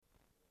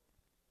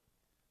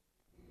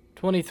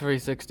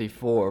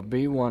2364,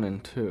 B1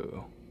 and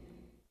 2.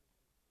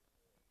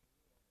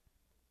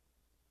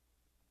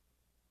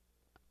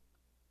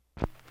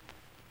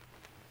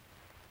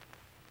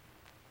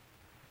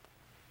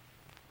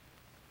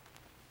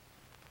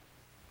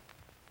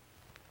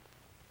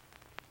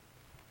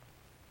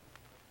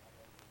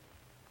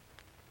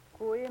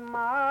 Kuin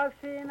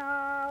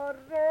maasina on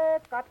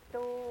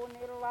rekattu,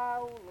 niin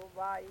laulu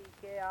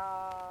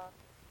vaikeaa,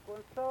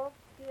 kun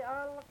sokki ei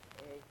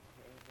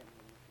se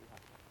mene ihan.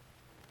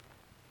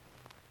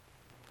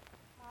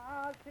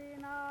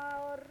 Maasina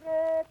on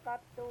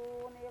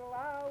rekattu, niin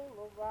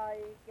laulu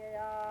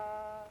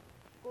vaikeaa,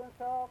 kun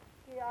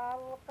sokki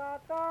alkaa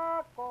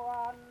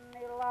takoa,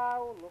 niin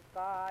laulu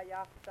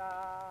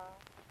kaajahtaa.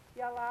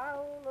 Ja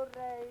laulu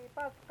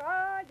reipas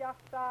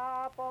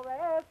kaajahtaa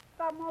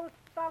povesta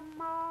mustan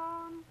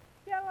maan.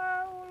 Ja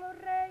laulu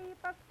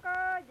reipas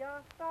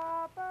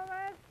kaajahtaa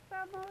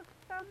povesta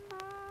mustan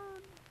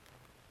maan.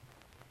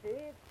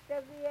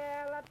 Sitten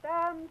vielä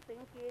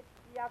tämpinkit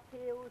ja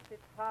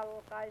hiusit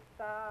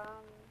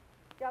halkaistaan.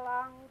 Ja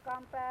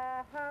lankan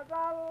päähän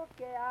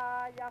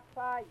valkeaa ja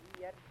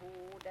faijer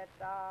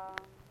huudetaan.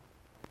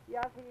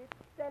 Ja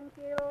sitten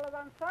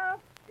kilvan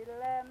safti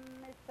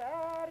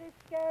lemmisääris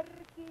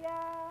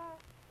kerkiää.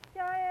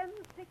 Ja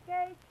ensi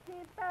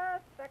keitsiin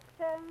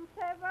päästäkseen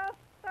se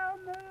vasta on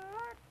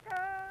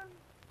mylläkään.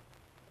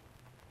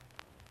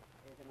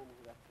 Ei se mene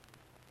hyvä.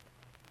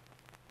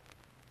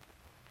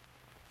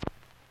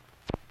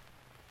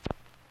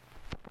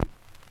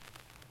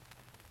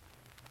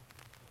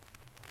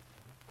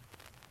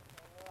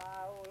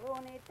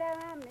 Lauluni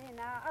tämän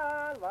minä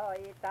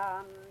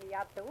aloitan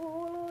ja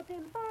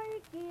tuulutin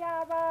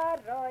poikia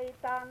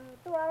varoitan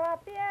tuolla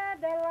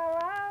pienellä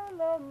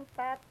laulun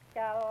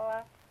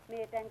pätkällä.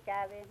 Miten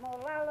kävi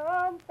mulla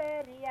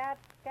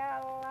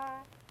lomperijätkällä?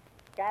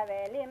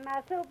 Kävelin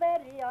mä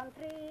Superion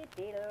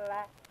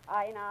triitillä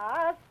aina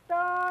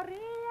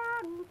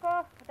Astorian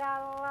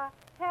kohdalla.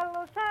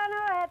 Hellu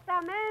sanoi,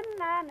 että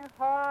mennään nyt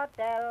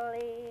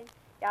hotelliin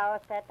ja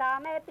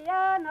ostetaan me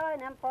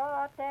pienoinen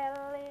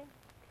potelli.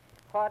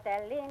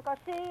 Hotelliinko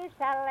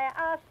sisälle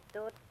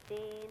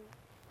astuttiin,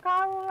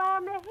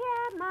 kaulaa me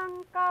hieman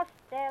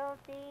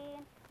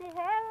kasteltiin, niin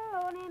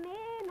helluni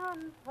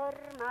minun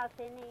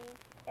hurmasini,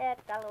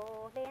 että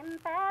luulin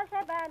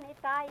pääseväni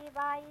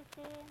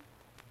taivaisiin.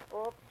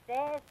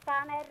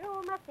 Upseesta me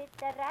ruuma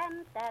sitten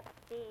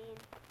räntättiin,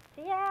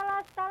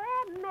 sielasta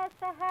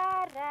lemmessä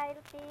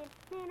hääräiltiin,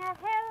 minä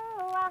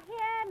hellua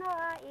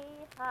hienoa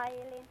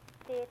ihailin,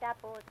 sitä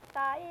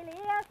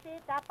pustailin ja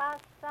sitä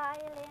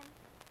passailin.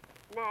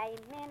 Näin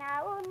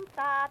minä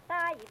untaa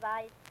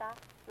taivaista,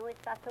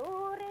 noista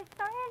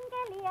suurista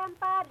enkelien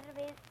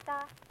parvista.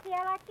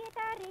 Siellä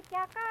kitarit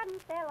ja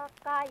kantelot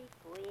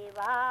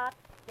kaikuivat,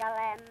 ja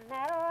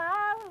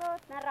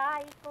lemmellaulut ne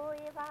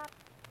raikuivat.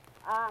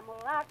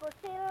 Aamulla kun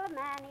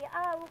silmäni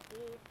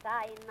auki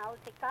sain,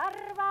 nousi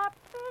karva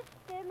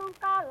pysty mun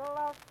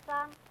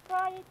kallossa.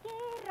 Voi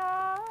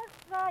kiitos,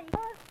 voi,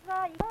 voi,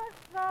 voi,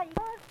 voi,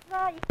 voi,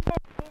 voi,